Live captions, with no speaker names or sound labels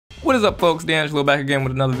What is up, folks? DeAngelo back again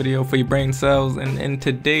with another video for your brain cells, and in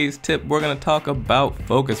today's tip we're going to talk about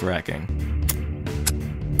focus racking.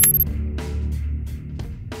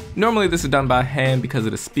 Normally this is done by hand because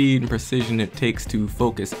of the speed and precision it takes to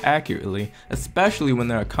focus accurately, especially when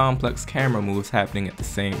there are complex camera moves happening at the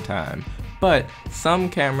same time. But some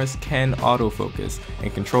cameras can autofocus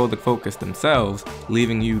and control the focus themselves,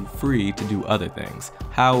 leaving you free to do other things.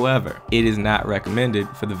 However, it is not recommended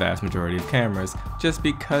for the vast majority of cameras just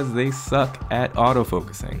because they suck at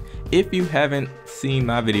autofocusing. If you haven't seen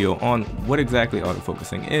my video on what exactly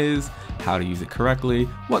autofocusing is, how to use it correctly,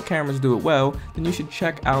 what cameras do it well, then you should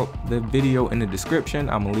check out the video in the description.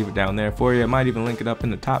 I'm gonna leave it down there for you. I might even link it up in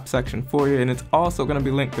the top section for you, and it's also gonna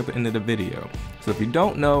be linked at the end of the video. So if you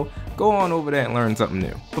don't know, go on over there and learn something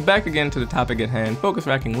new. But back again to the topic at hand, focus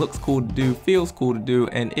racking looks cool to do, feels cool to do,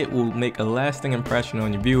 and it will make a lasting impression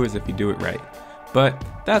on your viewers if you do it right. But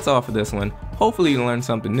that's all for this one. Hopefully you learned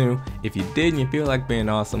something new. If you did and you feel like being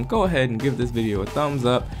awesome, go ahead and give this video a thumbs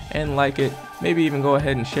up and like it. Maybe even go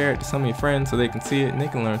ahead and share it to some of your friends so they can see it and they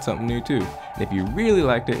can learn something new too. And if you really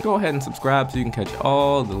liked it, go ahead and subscribe so you can catch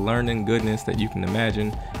all the learning goodness that you can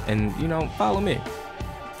imagine, and follow me.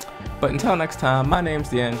 But until next time, my name's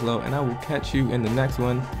DeAngelo and I will catch you in the next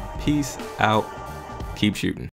one. Peace out. Keep shooting.